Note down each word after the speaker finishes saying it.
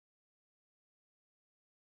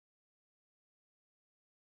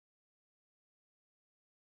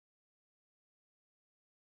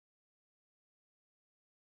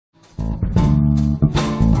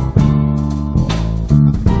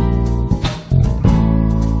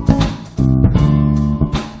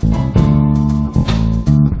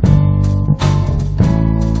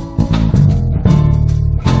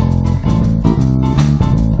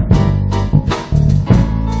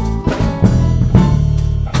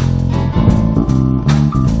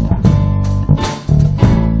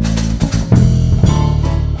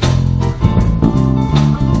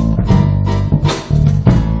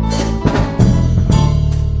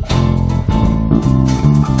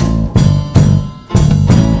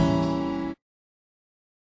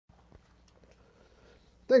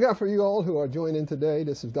Thank God for you all who are joining today.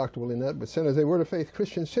 This is Dr. Willie Nutt with San Jose Word of Faith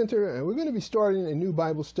Christian Center, and we're going to be starting a new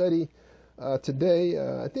Bible study today.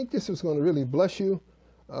 I think this is going to really bless you.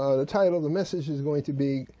 The title of the message is going to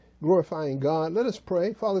be Glorifying God. Let us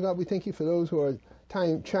pray. Father God, we thank you for those who are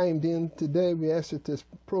chimed in today. We ask that this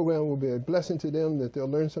program will be a blessing to them, that they'll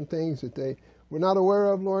learn some things that they were not aware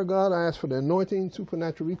of, Lord God. I ask for the anointing,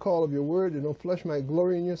 supernatural recall of your word, that no flesh might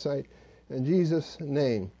glory in your sight. In Jesus'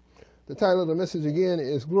 name. The title of the message again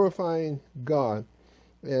is Glorifying God,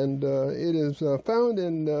 and it is found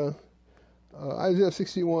in Isaiah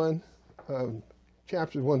 61,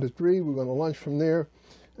 chapters 1 to 3. We're going to launch from there.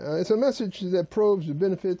 It's a message that probes the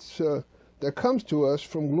benefits that comes to us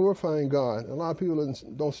from glorifying God. A lot of people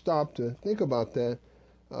don't stop to think about that.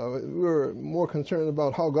 We're more concerned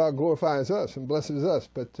about how God glorifies us and blesses us.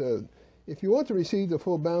 But if you want to receive the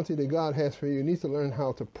full bounty that God has for you, you need to learn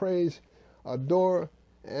how to praise, adore,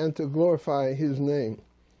 and to glorify his name.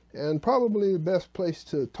 And probably the best place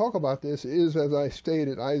to talk about this is, as I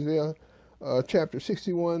stated, Isaiah chapter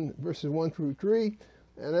 61, verses 1 through 3.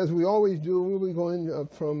 And as we always do, we'll be going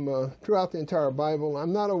from throughout the entire Bible.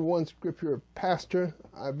 I'm not a one scripture pastor.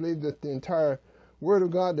 I believe that the entire Word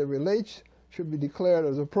of God that relates should be declared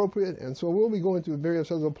as appropriate. And so we'll be going to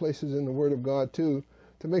various other places in the Word of God too,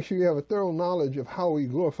 to make sure you have a thorough knowledge of how we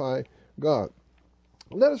glorify God.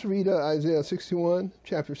 Let us read Isaiah 61,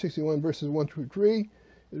 chapter 61, verses 1 through 3.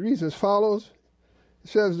 It reads as follows. It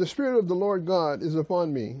says, "The Spirit of the Lord God is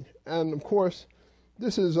upon me." And of course,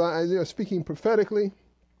 this is Isaiah speaking prophetically.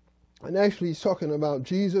 And actually, he's talking about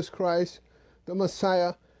Jesus Christ, the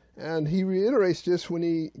Messiah. And he reiterates this when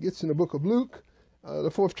he gets in the book of Luke,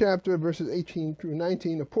 the 4th chapter, verses 18 through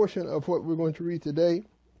 19. A portion of what we're going to read today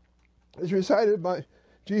is recited by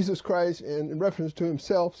Jesus Christ in reference to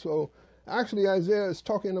himself. So actually, Isaiah is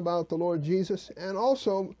talking about the Lord Jesus, and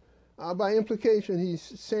also, by implication, he's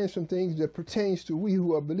saying some things that pertains to we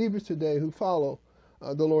who are believers today who follow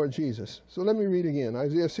the Lord Jesus. So let me read again.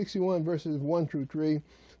 Isaiah 61, verses 1 through 3.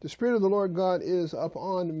 "The Spirit of the Lord God is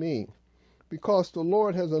upon me, because the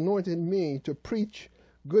Lord has anointed me to preach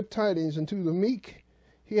good tidings unto the meek.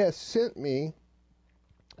 He has sent me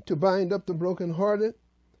to bind up the brokenhearted,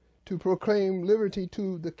 to proclaim liberty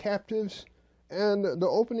to the captives, and the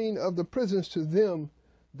opening of the prisons to them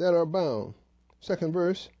that are bound." Second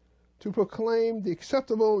verse, "To proclaim the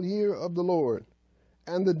acceptable year of the Lord,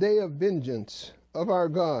 and the day of vengeance of our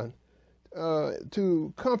God,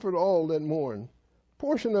 to comfort all that mourn."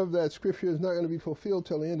 Portion of that scripture is not going to be fulfilled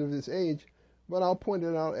till the end of this age, but I'll point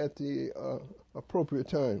it out at the appropriate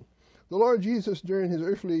time. The Lord Jesus, during his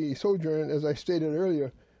earthly sojourn, as I stated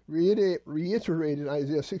earlier, reiterated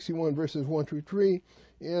Isaiah 61, verses 1 through 3,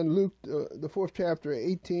 in Luke, the 4th chapter,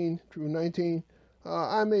 18 through 19.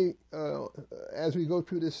 I may, as we go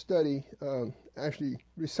through this study, actually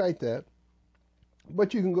recite that.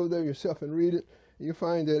 But you can go there yourself and read it. And you'll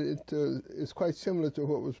find that it is quite similar to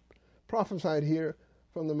what was prophesied here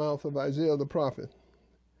from the mouth of Isaiah the prophet.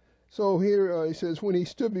 So here he says, "When he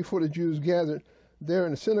stood before the Jews gathered there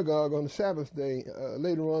in the synagogue on the Sabbath day,"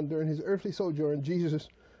 later on during his earthly sojourn, Jesus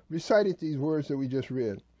recited these words that we just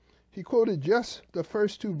read. He quoted just the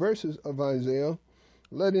first two verses of Isaiah,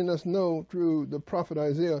 letting us know through the prophet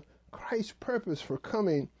Isaiah Christ's purpose for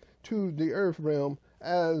coming to the earth realm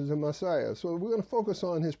as the Messiah. So we're going to focus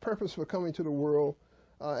on his purpose for coming to the world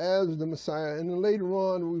as the Messiah. And then later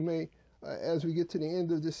on, we may, as we get to the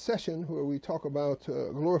end of this session where we talk about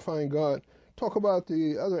glorifying God, talk about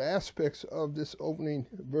the other aspects of this opening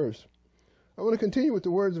verse. I want to continue with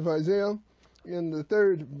the words of Isaiah in the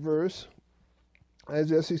 3rd verse,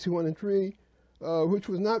 Isaiah 61 and 3, which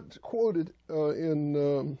was not quoted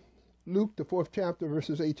in Luke, the 4th chapter,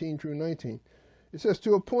 verses 18 through 19. It says,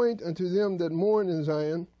 "To appoint unto them that mourn in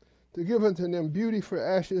Zion, to give unto them beauty for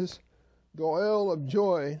ashes, the oil of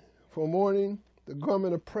joy for mourning, the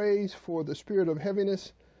garment of praise for the spirit of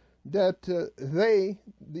heaviness, that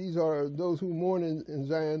these are those who mourn in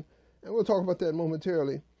Zion," and we'll talk about that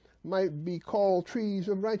momentarily, "might be called trees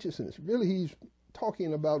of righteousness." Really, he's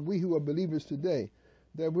talking about we who are believers today,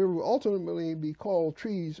 that we will ultimately be called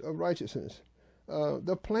trees of righteousness.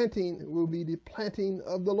 The planting will be the planting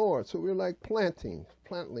of the Lord. So we're like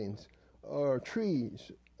plantlings, or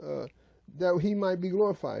trees, that he might be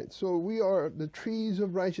glorified. So we are the trees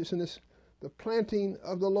of righteousness, the planting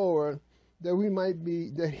of the Lord, that we might be,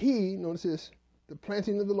 that he, notice this, the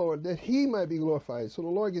planting of the Lord, that he might be glorified. So the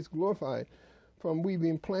Lord gets glorified from we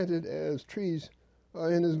being planted as trees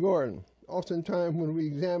in his garden. Oftentimes when we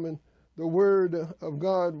examine the Word of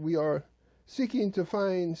God, we are seeking to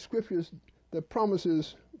find scriptures that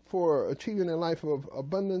promises for achieving a life of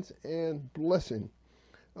abundance and blessing.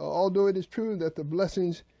 although it is true that the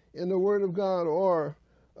blessings in the Word of God are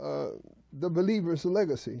the believer's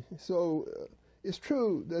legacy. So it's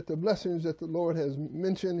true that the blessings that the Lord has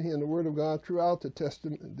mentioned in the Word of God throughout the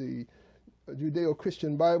Testament, the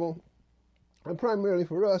Judeo-Christian Bible, are primarily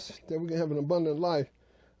for us, that we can have an abundant life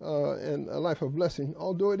and a life of blessing.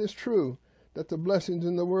 Although it is true that the blessings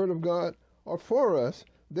in the Word of God are for us,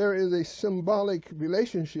 there is a symbolic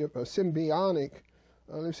relationship, a symbiotic,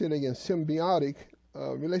 let me say it again, symbiotic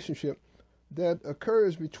relationship that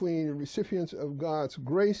occurs between the recipients of God's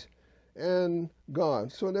grace and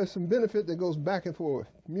God. So there's some benefit that goes back and forth,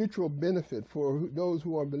 mutual benefit for those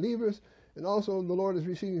who are believers, and also the Lord is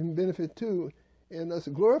receiving benefit too in us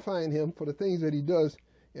glorifying Him for the things that He does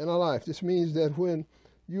in our life. This means that when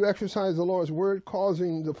you exercise the Lord's word,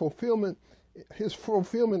 causing the fulfillment, His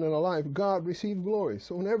fulfillment in our life, God receives glory.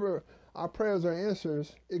 So whenever our prayers are answered,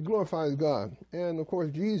 it glorifies God. And of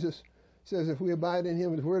course, Jesus says if we abide in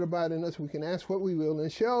Him, His word abide in us, we can ask what we will, and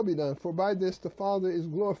it shall be done. For by this the Father is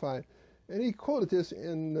glorified. And he quoted this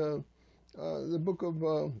in the book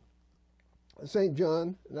of St.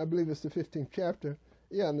 John, and I believe it's the 15th chapter,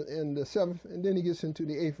 in the 7th, and then he gets into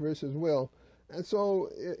the 8th verse as well. And so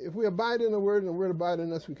if we abide in the word and the word abide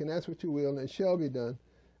in us, we can ask what you will, and it shall be done.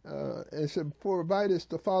 And it said, for by this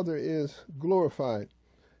the Father is glorified.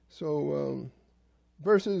 So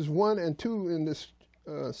verses 1 and 2 in this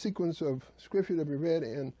sequence of scripture that we read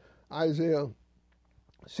in Isaiah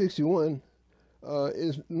 61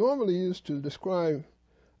 is normally used to describe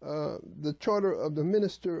the charter of the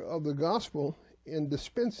minister of the gospel in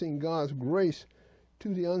dispensing God's grace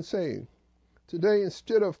to the unsaved. Today,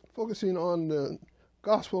 instead of focusing on the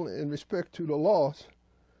gospel in respect to the lost,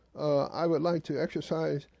 I would like to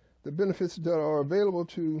exercise the benefits that are available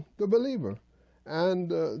to the believer and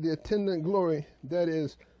the attendant glory that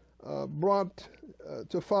is brought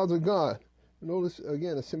to Father God. Notice,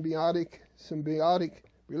 again, a symbiotic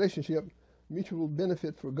relationship, mutual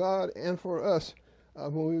benefit for God and for us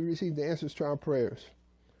when we receive the answers to our prayers.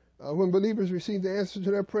 When believers receive the answers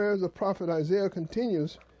to their prayers, the prophet Isaiah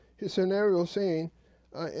continues his scenario saying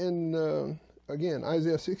again,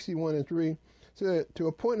 Isaiah 61 and 3, said, to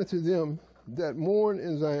appoint unto them that mourn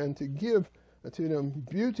in Zion, to give unto them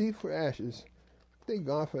beauty for ashes. Thank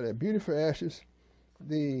God for that, beauty for ashes.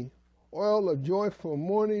 The oil of joy for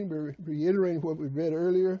mourning, reiterating what we read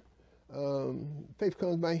earlier. Faith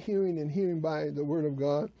comes by hearing, and hearing by the word of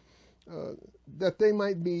God. That they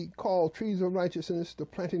might be called trees of righteousness, the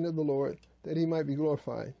planting of the Lord, that He might be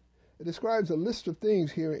glorified. It describes a list of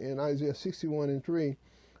things here in Isaiah 61 and 3,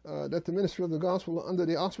 that the minister of the gospel, under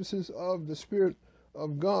the auspices of the Spirit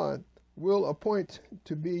of God, will appoint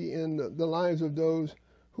to be in the lives of those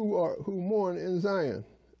who mourn in Zion.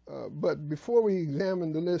 But before we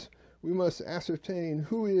examine the list, we must ascertain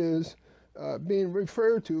who is being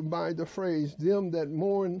referred to by the phrase, them that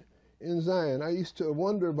mourn in Zion. I used to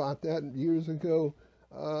wonder about that years ago.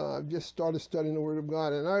 I just started studying the Word of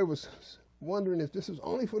God, and I was wondering if this is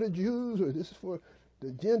only for the Jews, or this is for the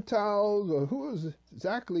Gentiles, or who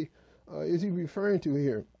exactly is he referring to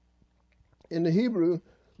here? In the Hebrew,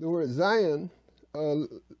 the word Zion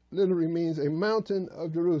literally means a mountain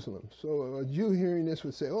of Jerusalem. So a Jew hearing this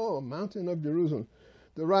would say, oh, a mountain of Jerusalem,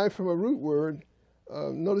 derived from a root word,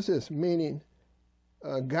 notice this, meaning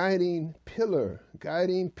guiding pillar,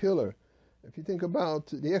 guiding pillar. If you think about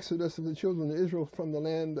the exodus of the children of Israel from the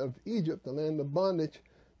land of Egypt, the land of bondage,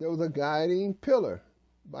 there was a guiding pillar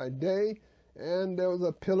by day, and there was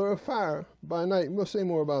a pillar of fire by night. We'll say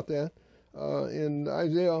more about that in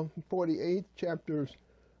Isaiah 48, chapters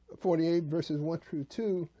 48, verses 1 through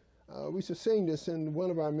 2. We used to sing this in one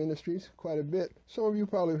of our ministries quite a bit. Some of you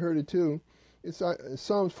probably heard it too. It's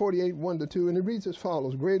Psalms 48, 1 to 2, and it reads as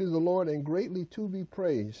follows: great is the Lord and greatly to be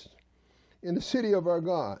praised in the city of our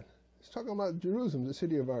God. It's talking about Jerusalem, the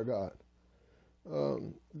city of our God.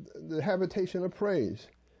 The habitation of praise.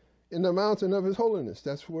 In the mountain of His holiness.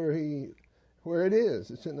 That's where it is.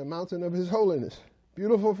 It's in the mountain of His holiness.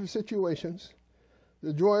 Beautiful for situations.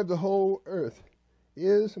 The joy of the whole earth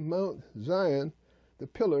is Mount Zion, the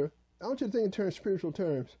pillar. I want you to think in spiritual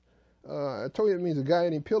terms. I told you it means a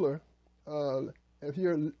guiding pillar. If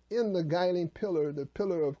you're in the guiding pillar, the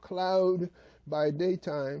pillar of cloud by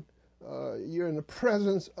daytime, you're in the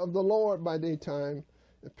presence of the Lord by daytime,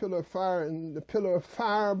 the pillar of fire and the pillar of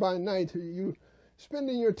fire by night. You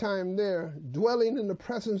spending your time there, dwelling in the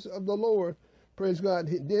presence of the Lord. Praise God.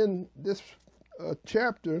 Then this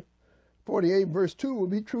chapter 48 verse 2 will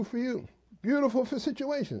be true for you. Beautiful for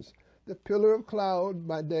situations. The pillar of cloud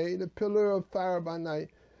by day, the pillar of fire by night.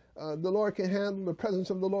 The Lord can handle, the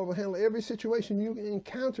presence of the Lord will handle every situation you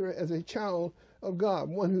encounter as a child of God,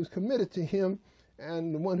 one who's committed to Him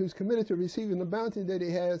and the one who's committed to receiving the bounty that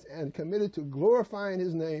he has and committed to glorifying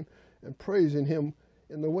his name and praising him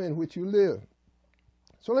in the way in which you live.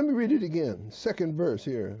 So let me read it again. Second verse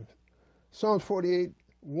here. Psalms 48,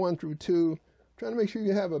 1 through 2. Trying to make sure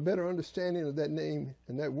you have a better understanding of that name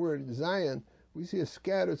and that word Zion. We see it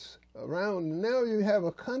scattered around. Now you have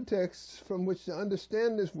a context from which to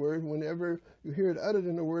understand this word whenever you hear it uttered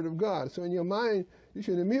in the word of God. So in your mind, you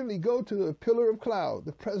should immediately go to the pillar of cloud,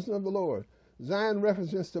 the presence of the Lord. Zion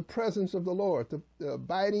represents the presence of the Lord, the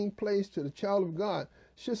abiding place to the child of God.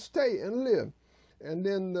 Should stay and live. And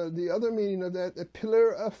then the other meaning of that, a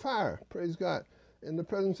pillar of fire, praise God, in the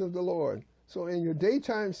presence of the Lord. So in your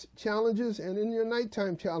daytime challenges and in your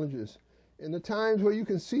nighttime challenges, in the times where you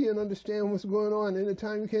can see and understand what's going on, in the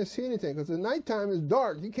time you can't see anything, because the nighttime is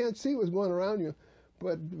dark, you can't see what's going around you.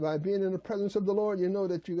 But by being in the presence of the Lord, you know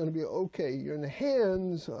that you're going to be okay. You're in the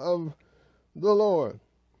hands of the Lord.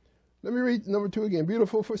 Let me read number 2 again.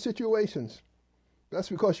 Beautiful for situations. That's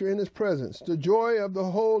because you're in his presence. The joy of the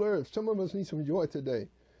whole earth. Some of us need some joy today.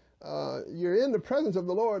 You're in the presence of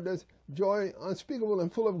the Lord. There's joy unspeakable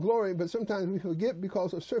and full of glory, but sometimes we forget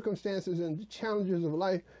because of circumstances and challenges of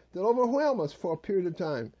life that overwhelm us for a period of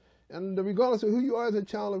time. And regardless of who you are as a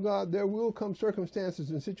child of God, there will come circumstances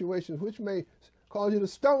and situations which may cause you to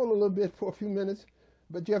stumble a little bit for a few minutes,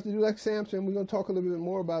 but you have to do like Samson. We're going to talk a little bit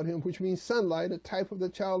more about him, which means sunlight, a type of the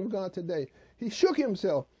child of God today. He shook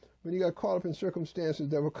himself when he got caught up in circumstances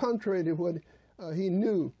that were contrary to what he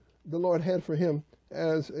knew the Lord had for him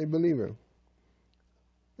as a believer.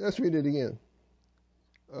 Let's read it again.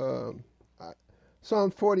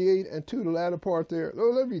 Psalm 48 and 2, the latter part there.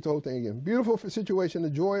 Oh, let's read the whole thing again. Beautiful for situation, the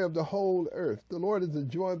joy of the whole earth. The Lord is the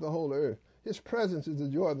joy of the whole earth. His presence is the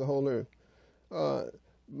joy of the whole earth.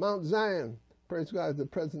 Mount Zion, praise God, the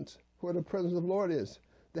presence, where the presence of the Lord is.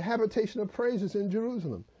 The habitation of praise is in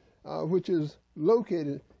Jerusalem, which is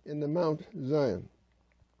located in the Mount Zion.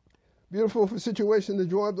 Beautiful for situation, the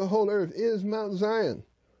joy of the whole earth is Mount Zion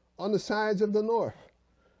on the sides of the north.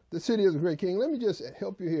 The city of the great king. Let me just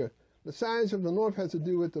help you here. The sides of the north has to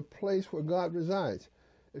do with the place where God resides.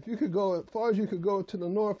 If you could go as far as you could go to the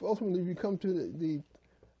north, ultimately you come to the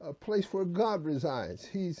place where God resides.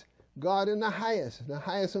 He's God in the highest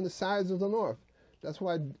on the sides of the north. That's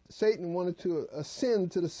why Satan wanted to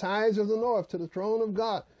ascend to the sides of the north, to the throne of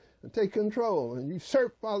God, and take control and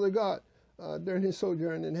usurp Father God during his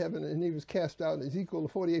sojourn in heaven. And he was cast out in Ezekiel, the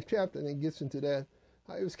 48th chapter, and it gets into that.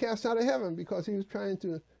 He was cast out of heaven because he was trying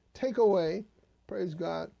to take away, praise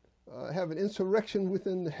God, have an insurrection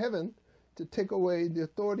within heaven to take away the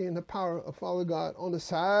authority and the power of Father God on the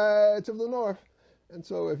sides of the north. And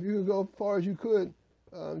so if you could go as far as you could,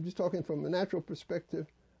 just talking from a natural perspective,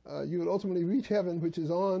 you would ultimately reach heaven, which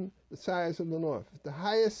is on the sides of the north. The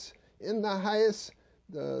highest,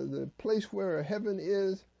 the place where heaven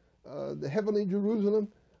is, the heavenly Jerusalem,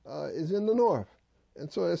 is in the north.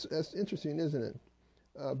 And so that's interesting, isn't it?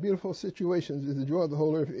 Beautiful situations is the joy of the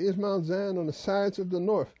whole earth. Is Mount Zion on the sides of the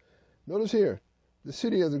north. Notice here, the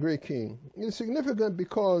city of the great king. It's significant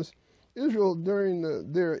because Israel,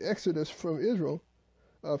 during their exodus from Egypt,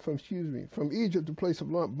 the place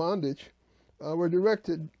of bondage, were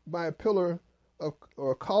directed by a pillar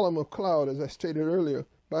or a column of cloud, as I stated earlier,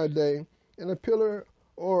 by day, and a pillar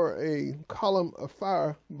or a column of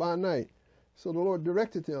fire by night. So the Lord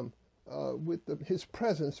directed them with his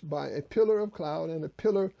presence by a pillar of cloud and a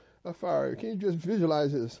pillar of fire. Can you just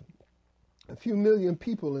visualize this? A few million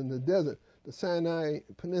people in the desert, the Sinai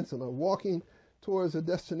Peninsula, walking towards a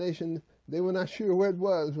destination. They were not sure where it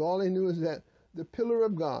was. All they knew is that the pillar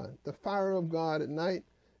of God, the fire of God at night,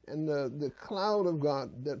 and the cloud of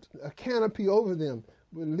God, that a canopy over them,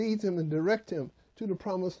 would lead them and direct them to the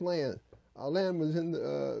promised land. Our land was in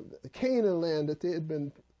the Canaan land that they had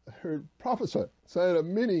been heard prophesied of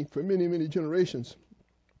for many generations.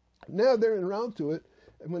 Now they're en route to it,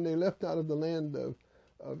 and when they left out of the land of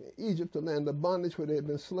Egypt, the land of bondage, where they had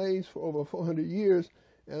been slaves for over 400 years,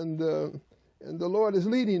 and the Lord is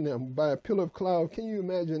leading them by a pillar of cloud. Can you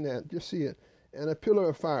imagine that? Just see it. And a pillar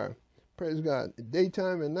of fire. Praise God.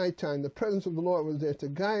 Daytime and nighttime, the presence of the Lord was there to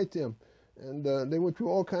guide them. And they went through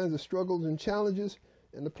all kinds of struggles and challenges.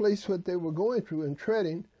 And the place what they were going through and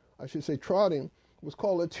trotting, was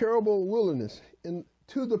called a terrible wilderness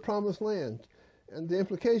to the promised land. And the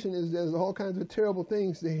implication is there's all kinds of terrible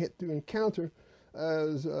things they had to encounter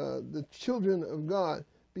as the children of God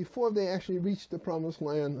before they actually reached the promised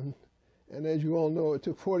land. And as you all know, it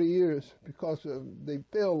took 40 years because they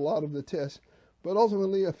failed a lot of the tests. But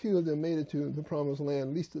ultimately, a few of them made it to the promised land,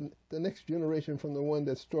 at least the next generation from the one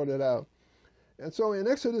that started out. And so in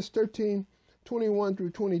Exodus 13, 21 through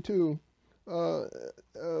 22,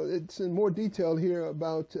 it's in more detail here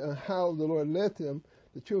about how the Lord led them,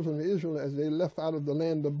 the children of Israel, as they left out of the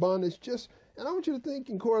land of bondage. And I want you to think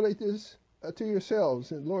and correlate this to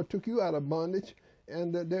yourselves. And the Lord took you out of bondage,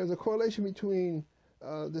 and there's a correlation between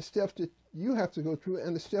the steps that you have to go through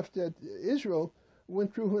and the steps that Israel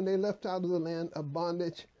went through when they left out of the land of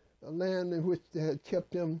bondage, a land in which they had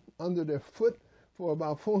kept them under their foot for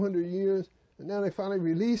about 400 years. And now they finally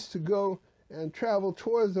released to go and travel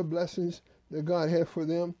towards the blessings that God had for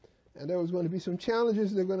them. And there was going to be some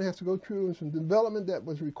challenges they're going to have to go through and some development that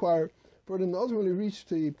was required for them to ultimately reach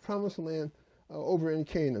the promised land over in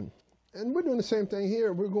Canaan. And we're doing the same thing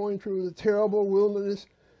here. We're going through the terrible wilderness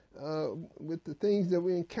with the things that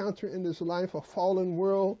we encounter in this life, a fallen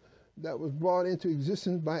world that was brought into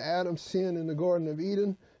existence by Adam's sin in the Garden of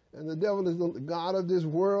Eden. And the devil is the god of this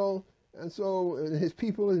world. And so his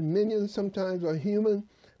people, his minions, sometimes are human.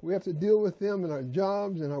 We have to deal with them in our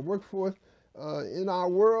jobs, in our workforce, in our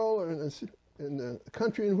world, in the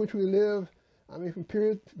country in which we live. I mean, from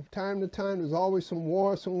time to time, there's always some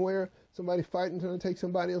war somewhere, somebody fighting, trying to take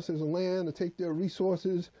somebody else's land, to take their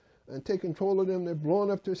resources and take control of them. They're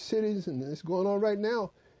blowing up their cities, and it's going on right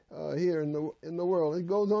now here in the world. It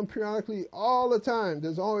goes on periodically all the time.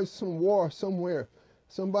 There's always some war somewhere,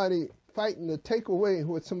 somebody fighting to take away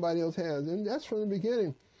what somebody else has. And that's from the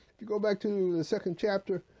beginning. If you go back to the second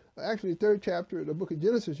chapter, actually the third chapter of the book of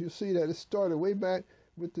Genesis, you'll see that it started way back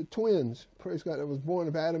with the twins, praise God, that was born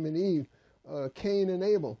of Adam and Eve, Cain and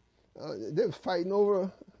Abel. They was fighting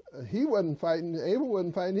over, he wasn't fighting, Abel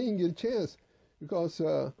wasn't fighting, he didn't get a chance because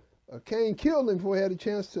Cain killed him before he had a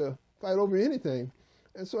chance to fight over anything.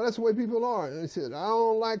 And so that's the way people are. And they said, I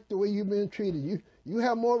don't like the way you've been treated. You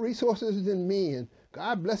have more resources than me, and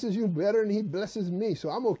God blesses you better than he blesses me, so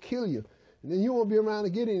I'm going to kill you. And then you won't be around to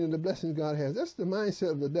get any of the blessings God has. That's the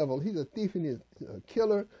mindset of the devil. He's a thief and he's a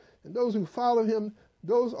killer. And those who follow him,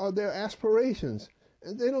 those are their aspirations.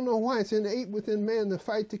 And they don't know why. It's innate within man to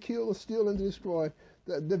fight, to kill, to steal, and to destroy.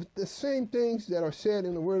 The same things that are said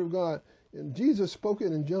in the Word of God. And Jesus spoke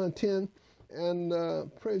it in John 10.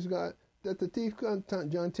 And praise God, that the thief comes,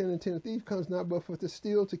 John 10 and 10, the thief comes not but for to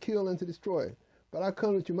steal, to kill, and to destroy. But I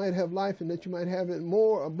come that you might have life and that you might have it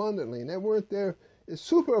more abundantly. And that word there is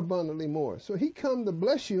super abundantly more. So he come to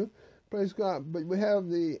bless you, praise God. But we have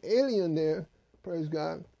the alien there, praise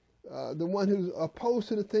God, the one who's opposed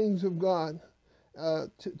to the things of God,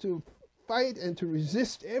 to fight and to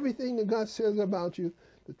resist everything that God says about you,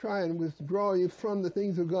 to try and withdraw you from the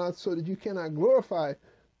things of God so that you cannot glorify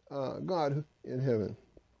God in heaven.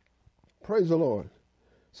 Praise the Lord.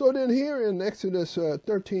 So then here in Exodus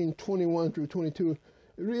 13:21 through 22, it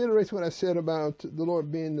reiterates what I said about the Lord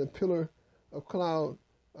being the pillar of cloud,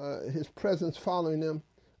 his presence following them,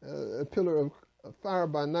 a pillar of fire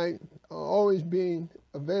by night, always being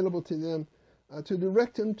available to them to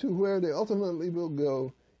direct them to where they ultimately will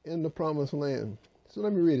go in the promised land. So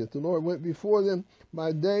let me read it. The Lord went before them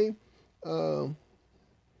by day in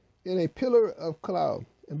a pillar of cloud,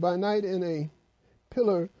 and by night in a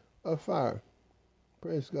pillar of fire.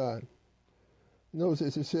 Praise God.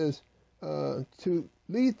 Notice it says to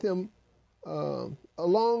lead them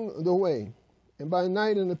along the way, and by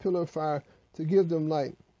night in the pillar of fire to give them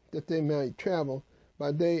light, that they might travel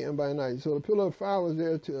by day and by night. So the pillar of fire was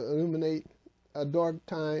there to illuminate a dark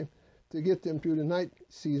time, to get them through the night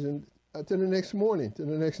season to the next morning, to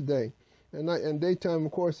the next day. And daytime,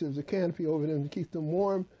 of course, there was a canopy over them to keep them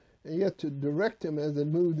warm, and yet to direct them as they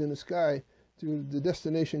moved in the sky to the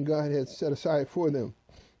destination God had set aside for them.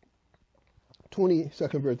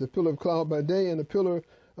 22nd verse, the pillar of cloud by day and the pillar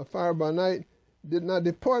of fire by night did not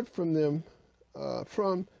depart from them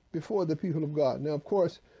from before the people of God. Now, of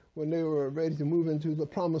course, when they were ready to move into the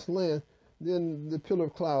promised land, then the pillar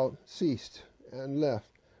of cloud ceased and left.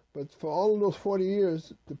 But for all of those 40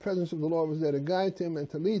 years, the presence of the Lord was there to guide them and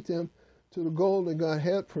to lead them to the goal that God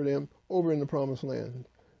had for them over in the promised land.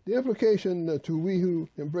 The implication to we who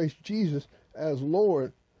embrace Jesus as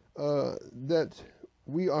Lord, that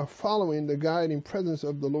we are following the guiding presence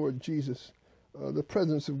of the Lord Jesus, the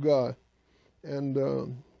presence of God.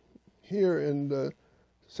 And here in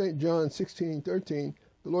St. John 16:13,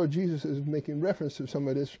 the Lord Jesus is making reference to some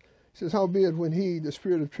of this. He says, howbeit when he, the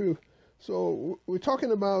Spirit of truth. So we're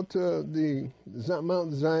talking about the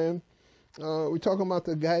Mount Zion. We're talking about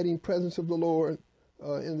the guiding presence of the Lord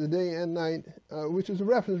in the day and night, which is a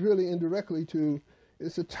reference really indirectly to,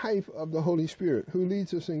 it's a type of the Holy Spirit who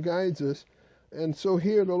leads us and guides us. And so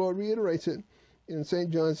here the Lord reiterates it in St.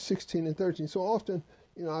 John 16:13. So often,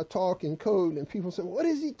 I talk in code and people say, what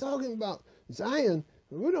is he talking about? Zion?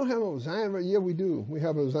 We don't have no Zion. Yeah, we do. We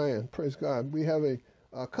have a Zion. Praise God. We have a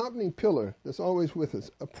accompanying pillar that's always with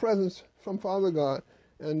us, a presence from Father God,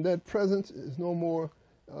 and that presence is no more,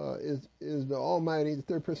 is the Almighty, the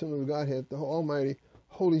third person of the Godhead, the Almighty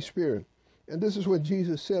Holy Spirit. And this is what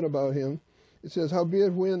Jesus said about him. It says,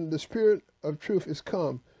 howbeit when the Spirit of truth is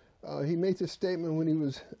come, he made this statement when he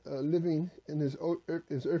was living in his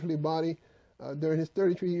earthly body during his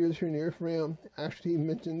 33 years here in the earth realm. Actually, he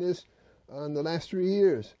mentioned this in the last 3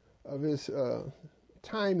 years of his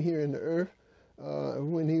time here in the earth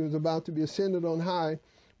when he was about to be ascended on high.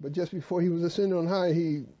 But just before he was ascended on high,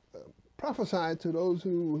 he prophesied to those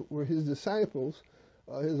who were his disciples,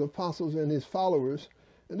 his apostles and his followers.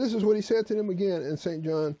 And this is what he said to them again in St.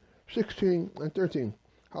 John 16 and 13.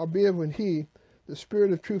 Howbeit when he, the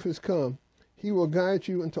Spirit of truth, is come, he will guide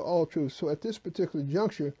you into all truth. So at this particular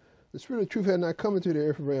juncture, the Spirit of truth had not come into the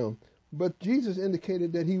earth realm, but Jesus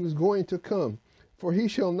indicated that he was going to come. For he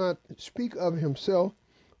shall not speak of himself,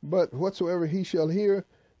 but whatsoever he shall hear,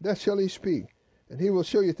 that shall he speak. And he will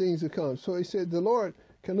show you things to come. So he said the Lord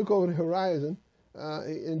can look over the horizon.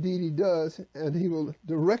 Indeed he does. And he will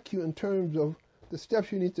direct you in terms of the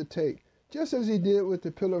steps you need to take. Just as he did with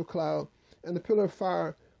the pillar of cloud and the pillar of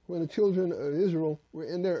fire when the children of Israel were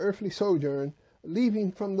in their earthly sojourn,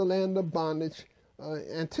 leaving from the land of bondage,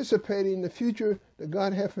 anticipating the future that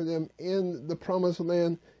God had for them in the promised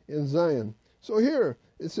land in Zion. So here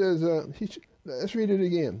it says, let's read it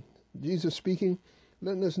again. Jesus speaking,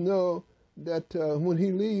 letting us know that when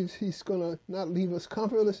he leaves, he's going to not leave us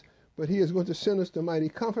comfortless, but he is going to send us the mighty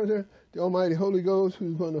Comforter, the Almighty Holy Ghost,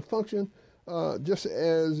 who's going to function just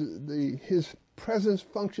as his presence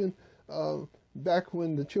functioned back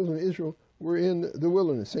when the children of Israel were in the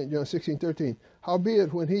wilderness. St. John 16:13.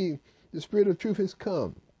 Howbeit when he, the Spirit of truth, is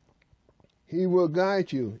come, he will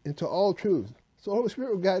guide you into all truth. So the Holy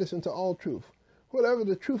Spirit will guide us into all truth. Whatever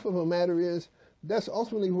the truth of a matter is, that's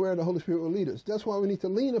ultimately where the Holy Spirit will lead us. That's why we need to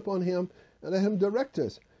lean upon him and let him direct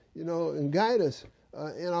us, and guide us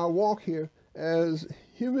in our walk here as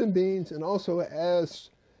human beings and also as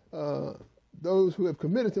those who have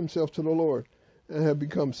committed themselves to the Lord and have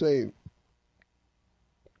become saved.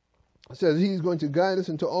 It says he's going to guide us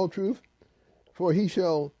into all truth, for he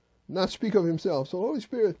shall not speak of himself. So the Holy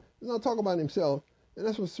Spirit does not talk about himself. And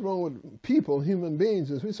that's what's wrong with people, human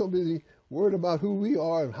beings, is we're so busy worried about who we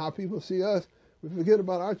are and how people see us, we forget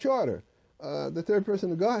about our charter. The third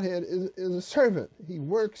person of Godhead is a servant. He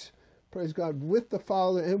works, praise God, with the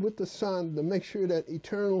Father and with the Son to make sure that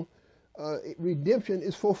eternal redemption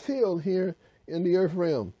is fulfilled here in the earth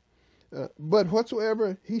realm. But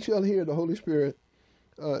whatsoever he shall hear, the Holy Spirit,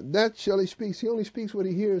 that shall he speak. He only speaks what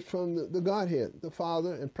he hears from the Godhead, the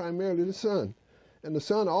Father, and primarily the Son. And the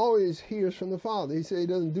Son always hears from the Father. He said he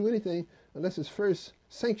doesn't do anything unless it's first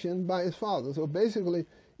sanctioned by his Father. So basically,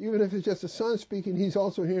 even if it's just the Son speaking, he's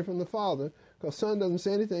also hearing from the Father, because Son doesn't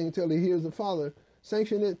say anything until he hears the Father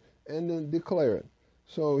sanction it and then declare it.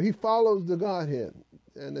 So he follows the Godhead.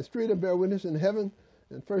 And there's three that bear witness in heaven.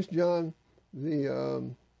 In 1 John,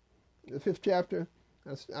 the 5th chapter,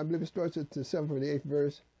 I believe it starts at the 7th or the 8th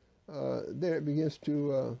verse, there it begins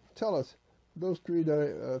to tell us those three that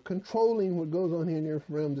are controlling what goes on here in the earth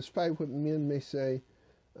realm, despite what men may say.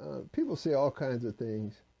 People say all kinds of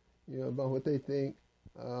things, about what they think.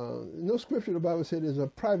 No scripture, the Bible said, is a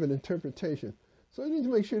private interpretation. So you need to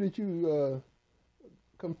make sure that you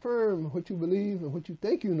confirm what you believe and what you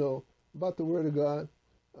think you know about the Word of God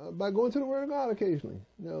by going to the Word of God occasionally.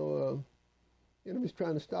 Enemy's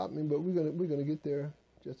trying to stop me, but we're gonna get there.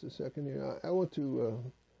 Just a second here. I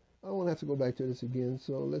won't have to go back to this again.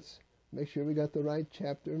 So let's make sure we got the right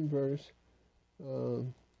chapter and verse.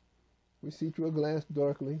 We see through a glass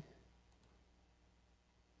darkly.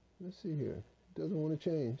 Let's see here. It doesn't want to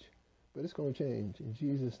change, but it's going to change in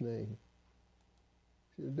Jesus' name.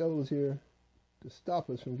 See, the devil is here to stop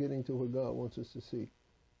us from getting to what God wants us to see.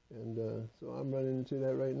 And so I'm running into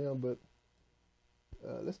that right now, but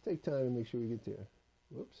let's take time to make sure we get there.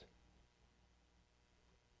 Whoops.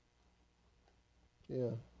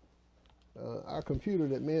 Yeah. Our computer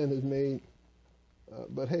that man has made.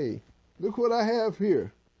 But hey, look what I have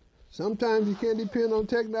here. Sometimes you can't depend on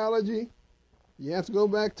technology. You have to go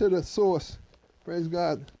back to the source. Praise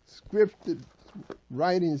God. Scripted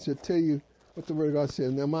writings that tell you what the Word of God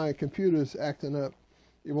says. Now my computer's acting up.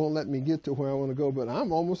 It won't let me get to where I want to go, but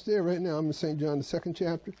I'm almost there right now. I'm in St. John, the 2nd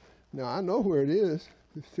chapter. Now I know where it is,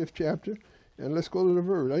 the 5th chapter. And let's go to the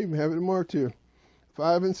verse. I even have it marked here.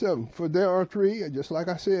 5 and 7. For there are three, just like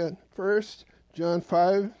I said, 1 John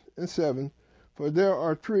 5 and 7. For there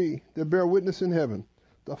are three that bear witness in heaven.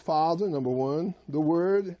 The Father, number one, the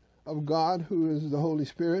Word of God, who is the Holy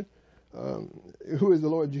Spirit, who is the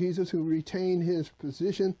Lord Jesus, who retained his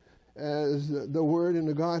position as the Word in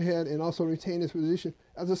the Godhead and also retain his position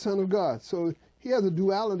as the Son of God. So he has a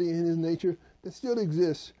duality in his nature that still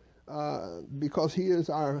exists because he is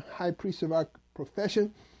our high priest of our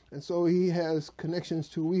profession. And so he has connections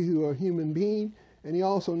to we who are human beings. And he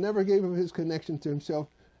also never gave up his connection to himself,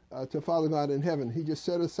 to Father God in heaven. He just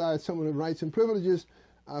set aside some of the rights and privileges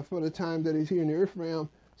for the time that he's here in the earth realm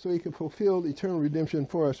so he can fulfill eternal redemption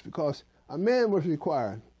for us, because a man was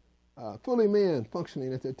required, fully man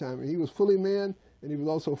functioning at that time. And he was fully man and he was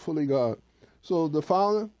also fully God. So the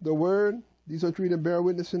Father, the Word, these are three that bear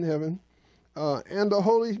witness in heaven, and the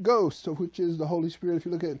Holy Ghost, which is the Holy Spirit. If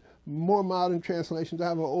you look at more modern translations, I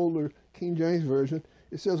have an older King James Version,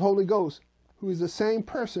 it says Holy Ghost, who is the same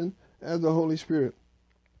person as the Holy Spirit.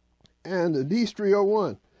 And these three are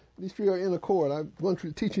one. These three are in accord. I've gone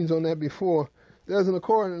through teachings on that before. There's an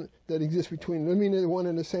accord that exists between them. It means they're one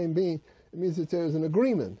and the same being. It means that there's an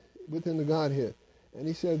agreement within the Godhead. And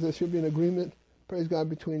he says there should be an agreement, praise God,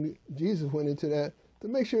 between Jesus went into that to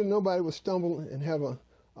make sure nobody would stumble and have a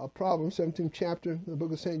problem. 17th chapter, the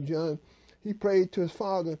book of St. John, he prayed to his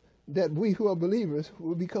Father that we who are believers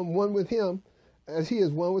will become one with him as he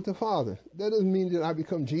is one with the Father. That doesn't mean that I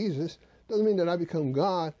become Jesus. Doesn't mean that I become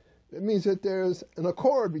God. It means that there's an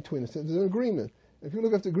accord between us. There's an agreement. If you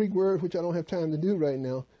look up the Greek word, which I don't have time to do right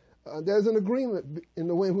now, there's an agreement in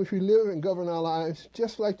the way in which we live and govern our lives,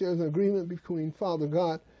 just like there's an agreement between Father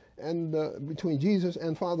God and between Jesus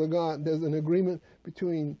and Father God. There's an agreement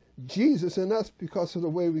between Jesus and us because of the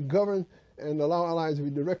way we govern and allow our lives to be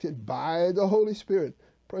directed by the Holy Spirit.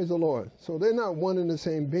 Praise the Lord. So they're not one and the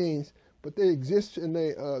same beings, but they exist, and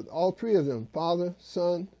they all three of them, Father,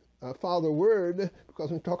 Son, Father, Word,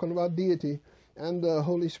 because we're talking about deity, and the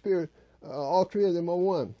Holy Spirit, all three of them are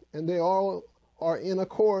one, and they all are in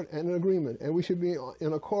accord and in agreement, and we should be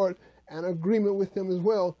in accord and agreement with them as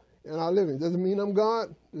well in our living. Doesn't mean I'm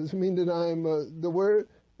God, doesn't mean that I'm the Word,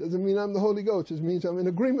 doesn't mean I'm the Holy Ghost, it just means I'm in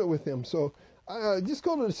agreement with them. So just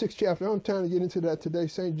go to the 6th chapter. I don't have time to get into that today.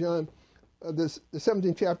 St. John, the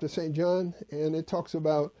 17th chapter of St. John, and it talks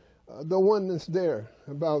about the oneness there,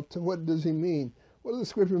 about what does he mean? What does the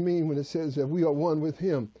scripture mean when it says that we are one with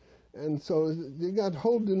him? And so they got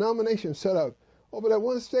whole denominations set up over that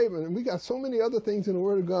one statement. And we got so many other things in the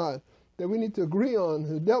Word of God that we need to agree on.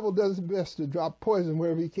 The devil does his best to drop poison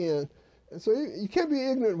wherever he can. And so you can't be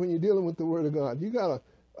ignorant when you're dealing with the Word of God. You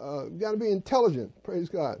gotta be intelligent, praise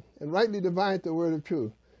God, and rightly divide the word of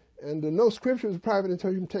truth. And no scripture is private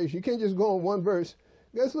interpretation. You can't just go on one verse.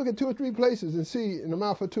 Let's look at 2 or 3 places and see in the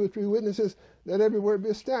mouth of 2 or 3 witnesses that every word be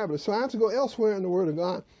established. So I have to go elsewhere in the Word of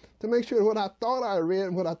God to make sure that what I thought I read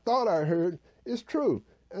and what I thought I heard is true.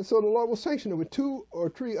 And so the Lord will sanction it with 2 or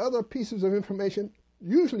 3 other pieces of information,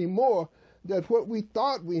 usually more, that what we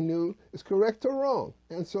thought we knew is correct or wrong.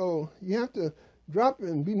 And so you have to drop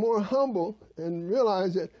and be more humble and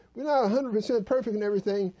realize that we're not 100% perfect in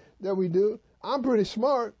everything that we do. I'm pretty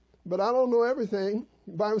smart, but I don't know everything.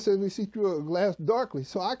 The Bible says we see through a glass darkly,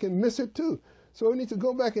 so I can miss it too. So we need to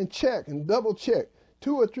go back and check and double check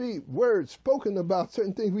 2 or 3 words spoken about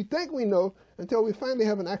certain things we think we know until we finally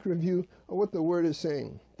have an accurate view of what the Word is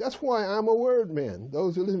saying. That's why I'm a word man.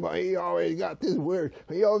 Those who listen, he already got this word.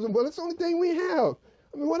 Well, it's the only thing we have.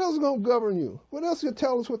 I mean, what else is going to govern you? What else can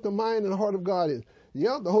tell us what the mind and the heart of God is?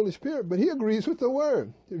 Yeah, the Holy Spirit, but he agrees with the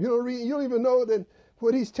Word. If you don't read, you don't even know that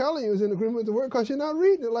what he's telling you is in agreement with the Word because you're not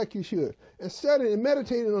reading it like you should. And studying and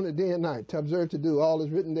meditating on it day and night to observe to do all is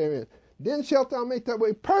written therein. Then shalt thou make thy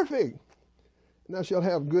way perfect, and thou shalt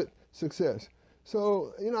have good success.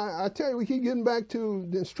 So, I tell you, we keep getting back to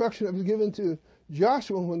the instruction that was given to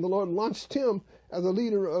Joshua when the Lord launched him as a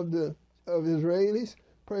leader of Israelis.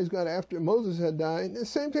 Praise God, after Moses had died. And the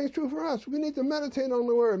same thing's true for us. We need to meditate on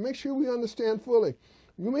the Word. Make sure we understand fully.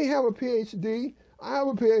 You may have a PhD. I have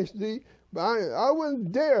a PhD. But I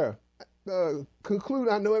wouldn't dare conclude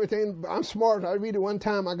I know everything. I'm smart. I read it one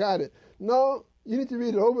time. I got it. No, you need to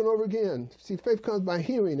read it over and over again. See, faith comes by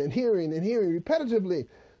hearing and hearing and hearing repetitively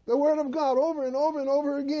the Word of God over and over and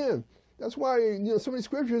over again. That's why, so many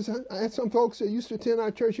scriptures. I had some folks that used to attend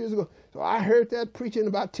our church years ago. So I heard that preaching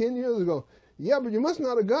about 10 years ago. Yeah, but you must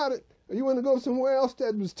not have got it. Or you want to go somewhere else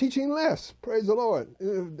that was teaching less. Praise the Lord.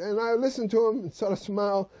 And I listened to them and sort of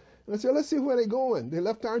smiled. And I said, let's see where they're going. They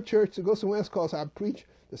left our church to go somewhere else because I preached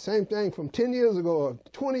the same thing from 10 years ago or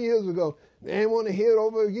 20 years ago. They didn't want to hear it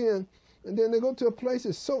over again. And then they go to a place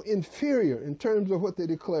that's so inferior in terms of what they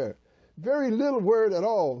declare. Very little word at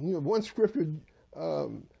all. One scripture,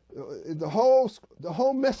 the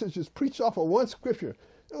whole message is preached off of one scripture.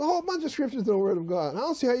 There's a whole bunch of scriptures in the Word of God. I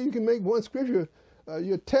don't see how you can make one scripture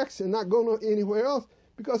your text and not go anywhere else.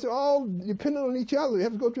 because they're all dependent on each other. You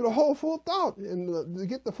have to go through the whole full thought. And to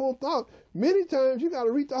get the full thought, many times you got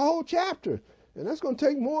to read the whole chapter. And that's going to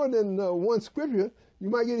take more than one scripture. You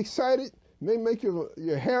might get excited, may make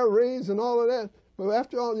your hair raise and all of that. But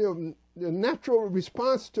after all, your natural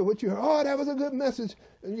response to what you heard, oh, that was a good message.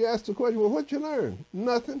 And you ask the question, well, what you learn?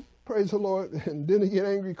 Nothing. Praise the Lord. And then they get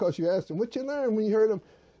angry because you asked them, what you learn when you heard them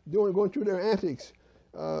going through their antics,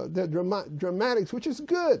 their dramatics, which is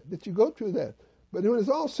good that you go through that. But when it's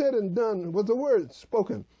all said and done, was the word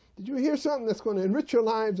spoken? Did you hear something that's going to enrich your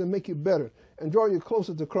lives and make you better and draw you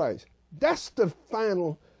closer to Christ? That's the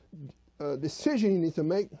final decision you need to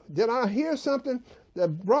make. Did I hear something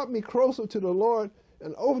that brought me closer to the Lord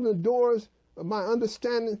and opened the doors of my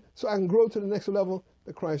understanding so I can grow to the next level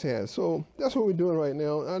that Christ has? So that's what we're doing right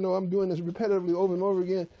now. I know I'm doing this repetitively over and over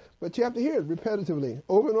again, but you have to hear it repetitively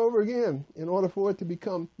over and over again in order for it to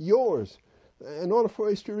become yours, in order for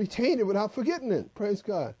us to retain it without forgetting it. Praise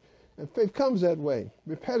God. And faith comes that way,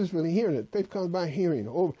 repetitively hearing it. Faith comes by hearing,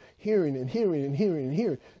 over hearing and hearing and hearing and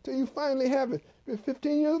hearing, till you finally have it.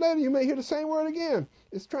 15 years later, you may hear the same word again.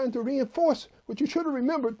 It's trying to reinforce what you should have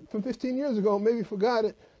remembered from 15 years ago, maybe forgot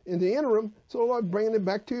it in the interim. So the Lord bringing it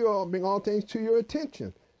back to you, bring all things to your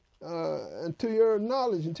attention, and to your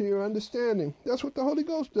knowledge and to your understanding. That's what the Holy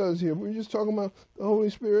Ghost does here. We're just talking about the Holy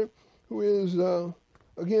Spirit, who is,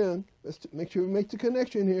 again, let's make sure we make the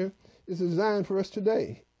connection here, is designed for us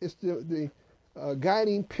today. It's the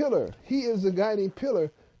guiding pillar. He is the guiding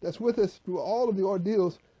pillar that's with us through all of the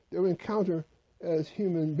ordeals that we encounter as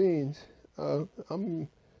human beings. I'm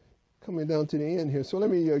coming down to the end here, so let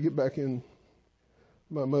me get back in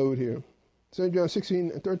my mode here. St. John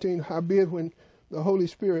 16:13, howbeit when the Holy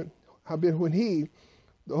Spirit, howbeit when he,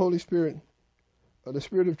 the Holy Spirit, the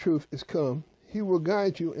Spirit of truth is come, he will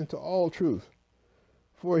guide you into all truth.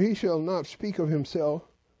 For he shall not speak of himself,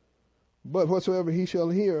 but whatsoever he shall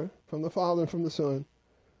hear from the Father and from the Son,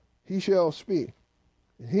 he shall speak.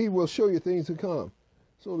 He will show you things to come.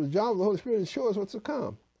 So the job of the Holy Spirit is to show us what's to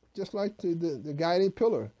come. Just like the guiding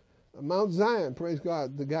pillar, Mount Zion, praise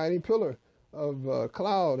God, the guiding pillar of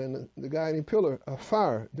cloud and the guiding pillar of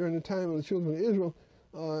fire during the time of the children of Israel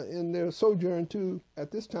in their sojourn to,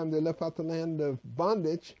 at this time they left out the land of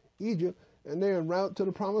bondage, Egypt, and they're en route to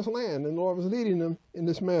the promised land, and the Lord was leading them in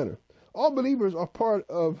this manner. All believers are part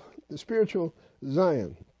of the spiritual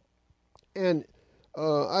Zion. And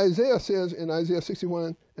Isaiah says in Isaiah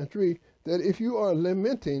 61:3 that if you are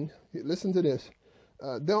lamenting, listen to this,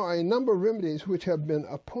 there are a number of remedies which have been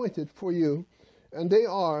appointed for you, and they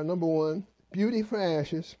are, number one, beauty for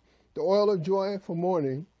ashes, the oil of joy for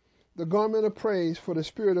mourning, the garment of praise for the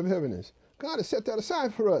spirit of heaviness. God has set that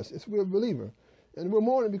aside for us as we're a believer. And we're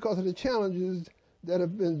mourning because of the challenges that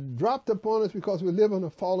have been dropped upon us because we live in a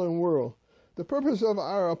fallen world. The purpose of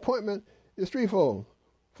our appointment is threefold.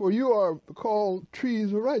 For you are called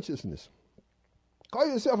trees of righteousness. Call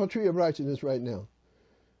yourself a tree of righteousness right now.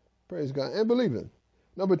 Praise God. And believe it.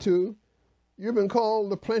 Number two, you've been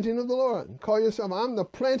called the planting of the Lord. Call yourself, I'm the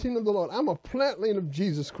planting of the Lord. I'm a plantling of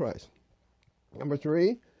Jesus Christ. Number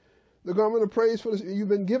three, the garment of praise for you've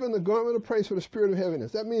been given the garment of praise for the spirit of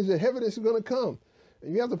heaviness. That means that heaviness is going to come.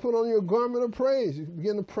 And you have to put on your garment of praise. You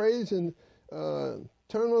begin to praise and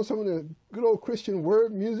turn on some of the good old Christian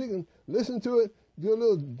word music and listen to it. Do a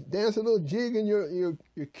little dance, a little jig in your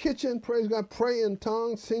kitchen. Praise God. Pray in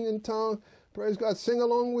tongues, sing in tongues. Praise God. Sing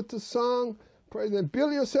along with the song. Praise God.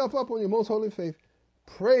 Build yourself up on your most holy faith,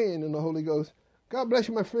 praying in the Holy Ghost. God bless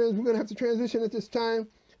you, my friends. We're going to have to transition at this time.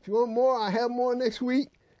 If you want more, I have more next week.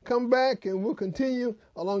 Come back and we'll continue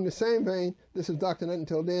along the same vein. This is Dr. Nutt.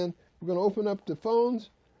 Until then, we're going to open up the phones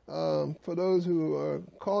for those who are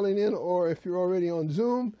calling in, or if you're already on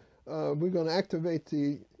Zoom, we're going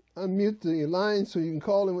to unmute the lines so you can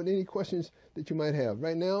call in with any questions that you might have.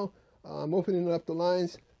 Right now, I'm opening up the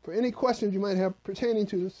lines for any questions you might have pertaining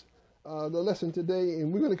to this, the lesson today.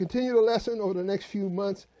 And we're going to continue the lesson over the next few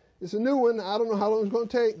months. It's a new one. I don't know how long it's going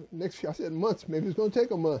to take. I said months. Maybe it's going to take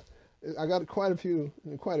a month. I got quite a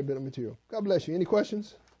bit of material. God bless you. Any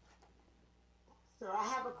questions? Sir, I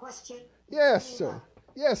have a question. Yes, sir.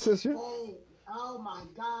 Yes, sister. Hey, oh my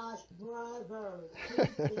gosh, brother.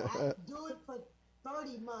 I do it for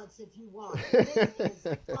 30 months if you want. This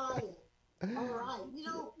is fire. All right. You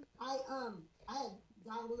know, I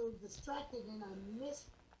got a little distracted and I missed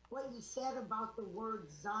what you said about the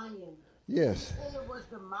word Zion. Yes. Did you say it was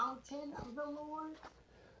the mountain of the Lord?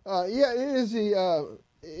 Yeah, it is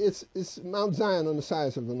it's Mount Zion on the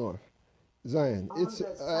sides of the north. Zion. On it's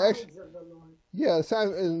the sides of the Lord. Yeah,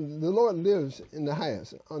 the Lord lives in the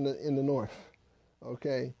highest in the north.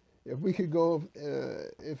 Okay, if we could go,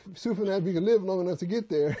 if Superman, we could live long enough to get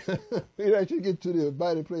there, we'd actually get to the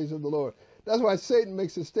abiding place of the Lord. That's why Satan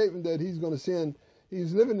makes a statement that he's going to send.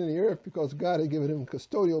 He's living in the earth because God had given him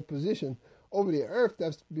custodial position over the earth.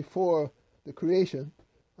 That's before the creation,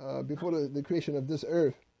 before the creation of this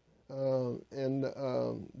earth. And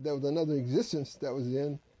there was another existence that was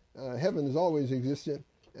in. Heaven has always existed.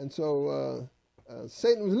 And so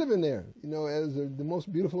Satan was living there, as the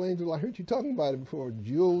most beautiful angel. I heard you talking about it before,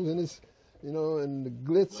 jewels and his, and the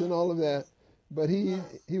glitz and all of that. But he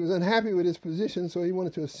was unhappy with his position, so he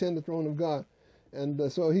wanted to ascend the throne of God.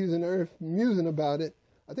 And so he was in the earth musing about it.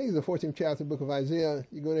 I think it's the 14th chapter of the book of Isaiah.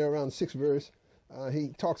 You go there around the 6th verse. He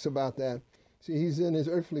talks about that. See, he's in his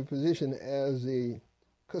earthly position as the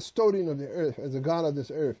custodian of the earth, as the God of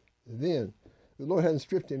this earth. Then the Lord hadn't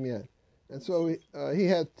stripped him yet. And so he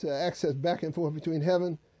had access back and forth between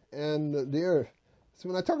heaven and the earth. So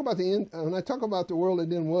when I talk about the world that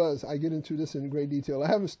then was, I get into this in great detail. I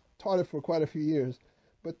haven't taught it for quite a few years,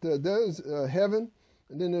 but there's heaven,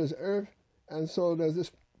 and then there's earth, and so there's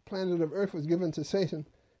this planet of earth was given to Satan,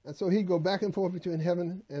 and so he'd go back and forth between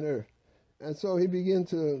heaven and earth, and so he began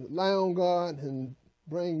to lie on God and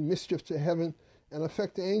bring mischief to heaven and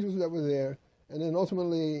affect the angels that were there, and then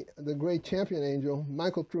ultimately the great champion angel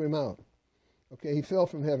Michael threw him out. Okay, he fell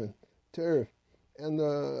from heaven to earth, and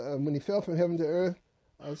when he fell from heaven to earth,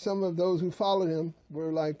 some of those who followed him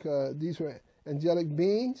were like these were angelic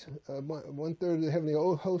beings. 1/3 of the heavenly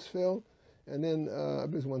host fell, and then I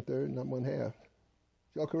believe it's 1/3, not 1/2.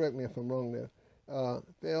 Y'all correct me if I'm wrong there. Fell.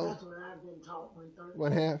 That's what I've been taught. 1/3.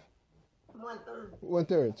 1/2. 1/3.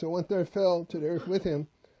 1/3. So 1/3 fell to the earth with him.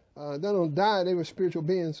 They don't die. They were spiritual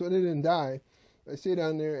beings, so they didn't die. They stayed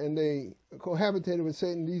down there and they cohabitated with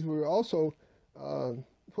Satan. These were also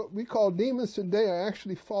what we call demons today are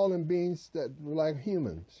actually fallen beings that were like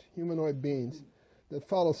humans, humanoid beings that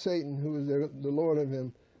follow Satan, who is the Lord of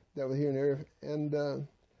them that were here on earth. And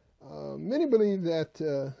many believe that,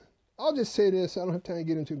 I'll just say this, I don't have time to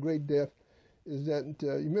get into great depth, is that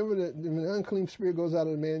you remember that when the unclean spirit goes out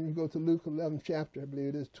of the man, you go to Luke 11th chapter, I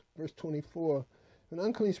believe it is, verse 24. When an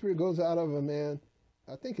unclean spirit goes out of a man,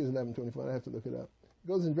 I think it's 11:24, I have to look it up. It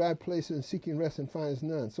goes in dry places seeking rest and finds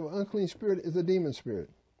none. So unclean spirit is a demon spirit.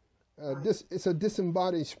 It's a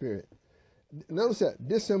disembodied spirit. Notice that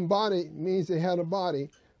disembodied means they had a body,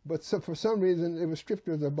 but for some reason they were stripped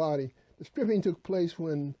of their body. The stripping took place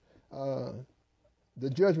when the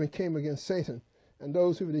judgment came against Satan and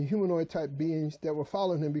those who were the humanoid type beings that were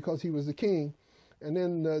following him because he was the king. And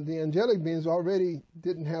then the angelic beings already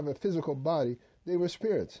didn't have a physical body. They were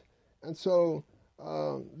spirits. And so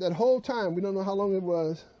that whole time, we don't know how long it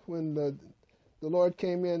was, when the Lord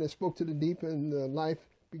came in and spoke to the deep, and life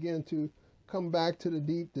began to come back to the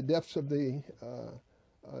deep, the depths of the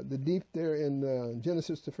deep there in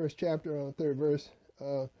Genesis, the 1st chapter, 3rd verse.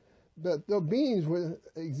 But the beings were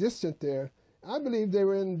existent there. I believe they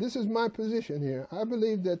were in, this is my position here, I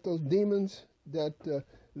believe that those demons that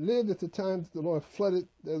lived at the time that the Lord flooded,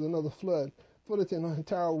 there's another flood, flooded the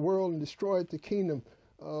entire world and destroyed the kingdom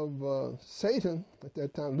of Satan, at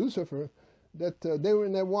that time Lucifer, that they were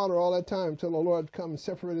in that water all that time until the Lord come and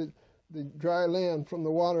separated the dry land from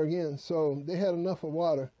the water again. So they had enough of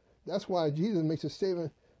water. That's why Jesus makes a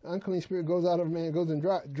statement, unclean spirit goes out of man, goes in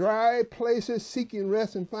dry places seeking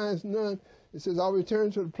rest and finds none. It says, I'll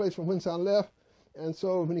return to the place from whence I left. And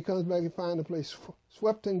so when he comes back, he finds the place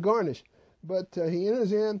swept and garnished. But he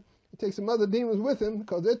enters in, he takes some other demons with him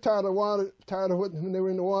because they're tired of water, tired of when they were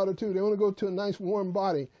in the water too. They want to go to a nice warm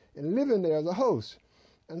body and live in there as a host.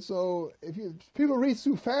 And so if people read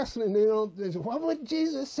through fastly and they say, why would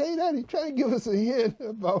Jesus say that? He's trying to give us a hint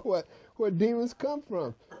about where demons come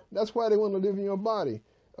from. That's why they want to live in your body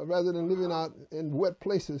rather than living out in wet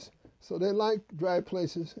places. So they like dry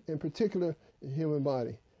places, in particular the human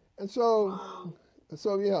body. And so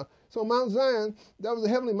yeah. So Mount Zion, that was a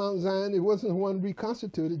heavenly Mount Zion. It wasn't one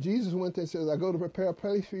reconstituted. Jesus went there and says, I go to prepare a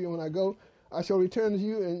place for you. When I go, I shall return to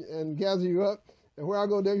you and gather you up. And where I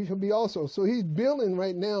go, there you shall be also. So he's building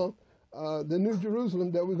right now the New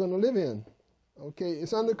Jerusalem that we're going to live in. Okay,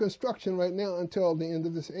 it's under construction right now until the end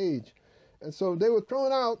of this age. And so they were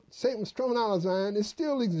thrown out, Satan was thrown out of Zion. It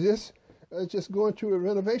still exists. It's just going through a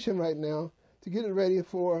renovation right now to get it ready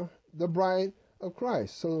for the bride of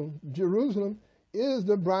Christ. So Jerusalem is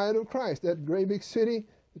the bride of Christ, that great big city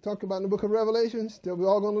we talked about in the book of Revelations that we're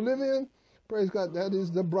all going to live in. Praise God, that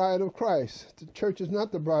is the bride of Christ. The church is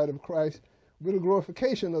not the bride of Christ. We're the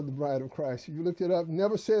glorification of the bride of Christ. If you looked it up, it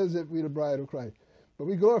never says that we're the bride of Christ. But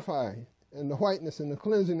we glorify, and the whiteness and the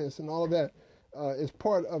cleanliness and all of that is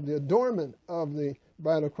part of the adornment of the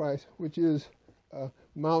bride of Christ, which is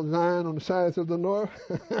Mount Zion on the sides of the north.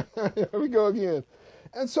 Here we go again.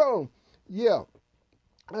 And so, yeah,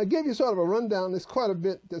 I gave you sort of a rundown. There's quite a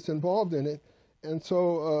bit that's involved in it. And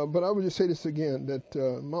so, but I would just say this again, that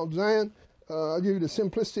Mount Zion, I'll give you the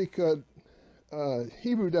simplistic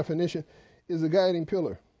Hebrew definition, is a guiding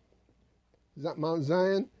pillar. Mount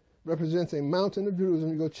Zion represents a mountain of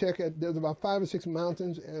Jerusalem. You go check it. There's about 5 or 6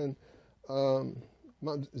 mountains, and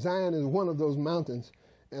Mount Zion is one of those mountains.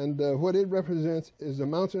 And what it represents is the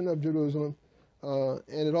mountain of Jerusalem,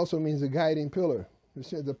 and it also means a guiding pillar.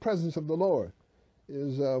 The presence of the Lord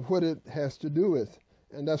is what it has to do with,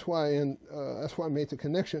 and that's why I made the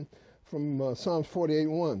connection from Psalms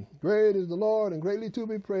 48:1. Great is the Lord, and greatly to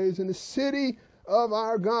be praised in the city of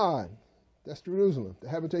our God. That's Jerusalem, the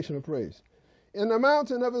habitation of praise. In the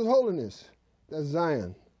mountain of His holiness, that's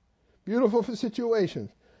Zion. Beautiful for situations.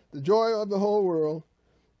 The joy of the whole world,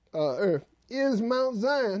 earth, is Mount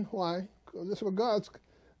Zion. Why? Because that's where God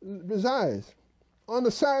resides. On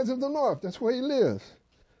the sides of the north, that's where He lives.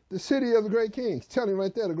 The city of the great kings. Tell him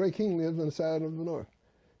right there, the great king lives on the side of the north.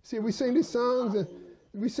 See, we sing these songs, and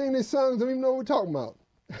don't even know what we're talking about.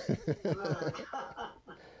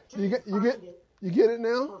 You get it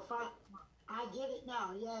now? I get it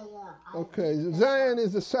now. Yeah. Okay. Zion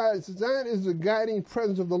is the side. Zion is the guiding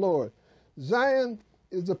presence of the Lord. Zion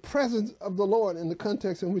is the presence of the Lord in the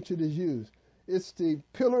context in which it is used. It's the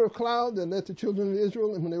pillar of cloud that led the children of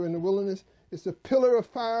Israel when they were in the wilderness. It's the pillar of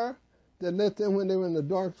fire that led them when they were in the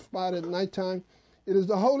dark spot at nighttime. It is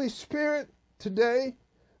the Holy Spirit today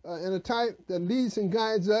in a type that leads and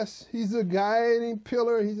guides us. He's a guiding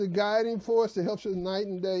pillar. He's a guiding force that helps us night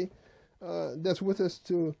and day. That's with us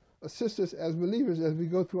to assist us as believers as we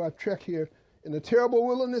go through our trek here in the terrible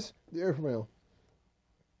wilderness, the earth realm.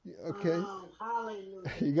 Okay. Oh,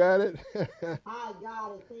 hallelujah. You got it? I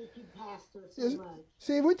got it. Thank you, Pastor, so much.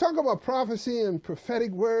 See, we talk about prophecy and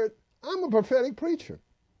prophetic word. I'm a prophetic preacher.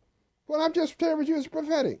 What I've just shared with you is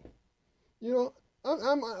prophetic. You know,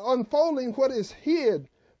 I'm unfolding what is hid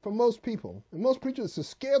from most people. And most preachers are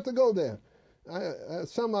scared to go there.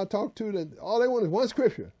 Some I talk to that all they want is one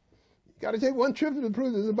scripture. You got to take one scripture to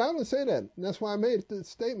prove it. The Bible say that. And that's why I made the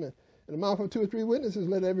statement. In the mouth of 2 or 3 witnesses,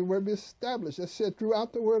 let every word be established. That's said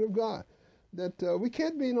throughout the Word of God. That we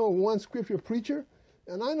can't be no one scripture preacher.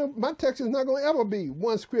 And I know my text is not going to ever be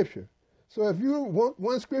one scripture. So if you want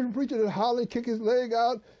one scripture preacher to holler, kick his leg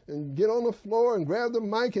out, and get on the floor and grab the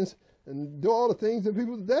mic and do all the things that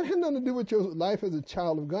people, that had nothing to do with your life as a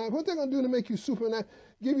child of God. What they're going to do to make you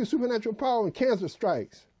give you supernatural power when cancer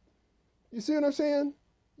strikes? You see what I'm saying?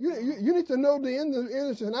 You need to know the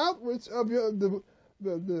ins and outs of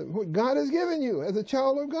what God has given you as a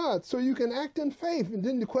child of God, so you can act in faith. And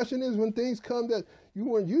then the question is, when things come that you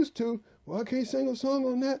weren't used to, well, I can't sing a song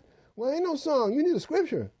on that. Well, ain't no song. You need a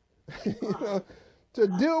scripture. You know, to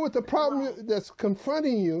deal with the problem that's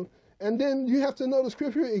confronting you, and then you have to know the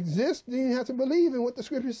scripture exists. Then you have to believe in what the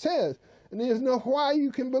scripture says, and there's no why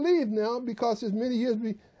you can believe now, because it's many years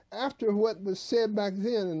after what was said back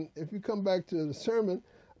then. And if you come back to the sermon,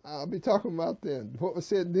 I'll be talking about then. What was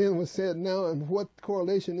said then was said now, and what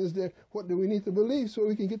correlation is there? What do we need to believe so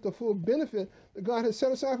we can get the full benefit that God has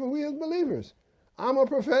set aside for we as believers? I'm a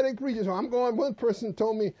prophetic preacher, so I'm going. One person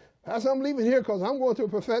told me, Pastor, I'm leaving here because I'm going to a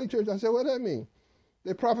prophetic church. I said, what does that mean?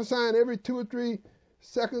 They're prophesying every 2 or 3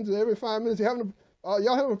 seconds and every 5 minutes.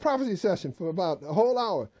 Y'all having a prophecy session for about a whole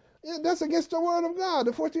hour. Yeah, that's against the Word of God.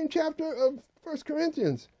 The 14th chapter of 1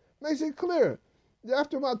 Corinthians makes it clear.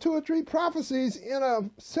 After about 2 or 3 prophecies in a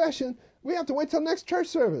session, we have to wait till next church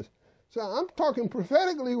service. So I'm talking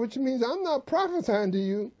prophetically, which means I'm not prophesying to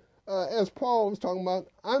you as Paul was talking about.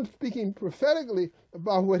 I'm speaking prophetically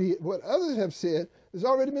about what others have said has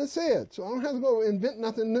already been said. So I don't have to go invent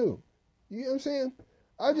nothing new. You know what I'm saying?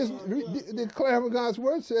 I just declare what God's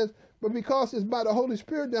word says, but because it's by the Holy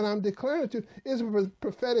Spirit that I'm declaring it to, it's a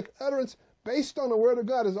prophetic utterance based on the word of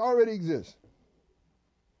God that already exists.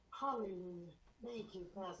 Hallelujah. Thank you,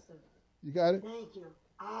 Pastor. You got it? Thank you.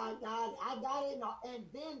 I got it and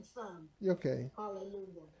then some. Okay.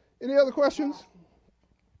 Hallelujah. Any other questions?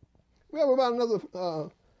 We have about another, a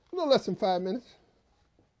little less than 5 minutes.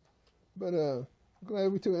 But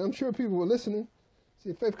glad we took it. I'm sure people were listening.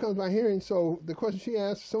 See, faith comes by hearing, so the question she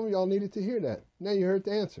asked, some of y'all needed to hear that. Now you heard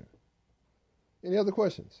the answer. Any other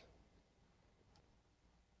questions?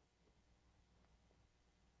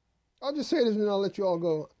 I'll just say this and I'll let you all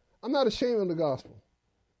go. I'm not ashamed of the gospel.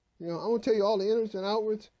 You know, I'm going to tell you all the innards and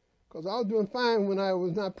outwards, because I was doing fine when I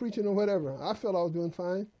was not preaching or whatever. I felt I was doing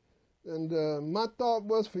fine. And my thought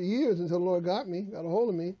was for years until the Lord got a hold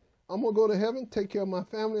of me, I'm going to go to heaven, take care of my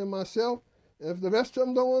family and myself. And if the rest of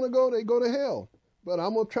them don't want to go, they go to hell. but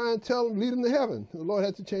I'm going to try and tell them, lead them to heaven. The Lord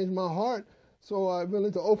had to change my heart, so I'm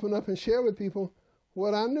willing to open up and share with people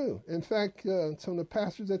what I knew. In fact, some of the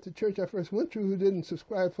pastors at the church I first went to who didn't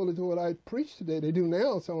subscribe fully to what I preached today, they do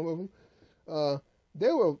now, some of them,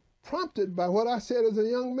 they were prompted by what I said as a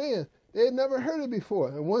young man. They had never heard it before.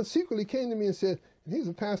 And one secretly came to me and said, and he's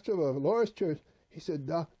a pastor of a large church, he said,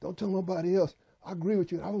 Doc, don't tell nobody else. I agree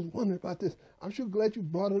with you. I was wondering about this. I'm sure glad you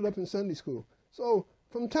brought it up in Sunday school. So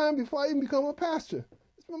from time before I even become a pastor,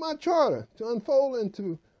 it's been my charter to unfold and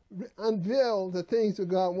to unveil the things that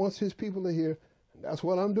God wants his people to hear. And that's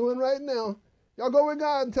what I'm doing right now. Y'all go with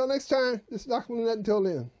God. Until next time, this is Dr. Nutt. Until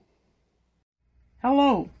then.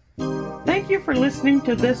 Hello. Thank you for listening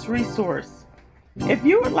to this resource. If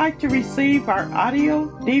you would like to receive our audio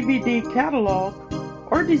DVD catalog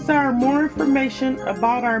or desire more information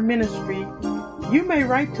about our ministry, you may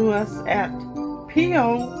write to us at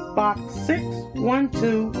P.O. Box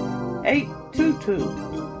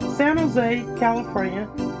 612822, San Jose, California,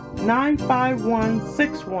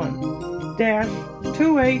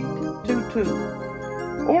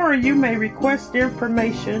 95161-2822. Or you may request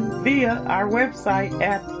information via our website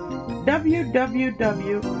at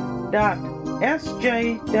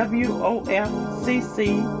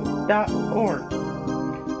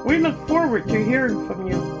www.sjwofcc.org. We look forward to hearing from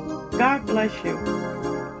you. God bless you.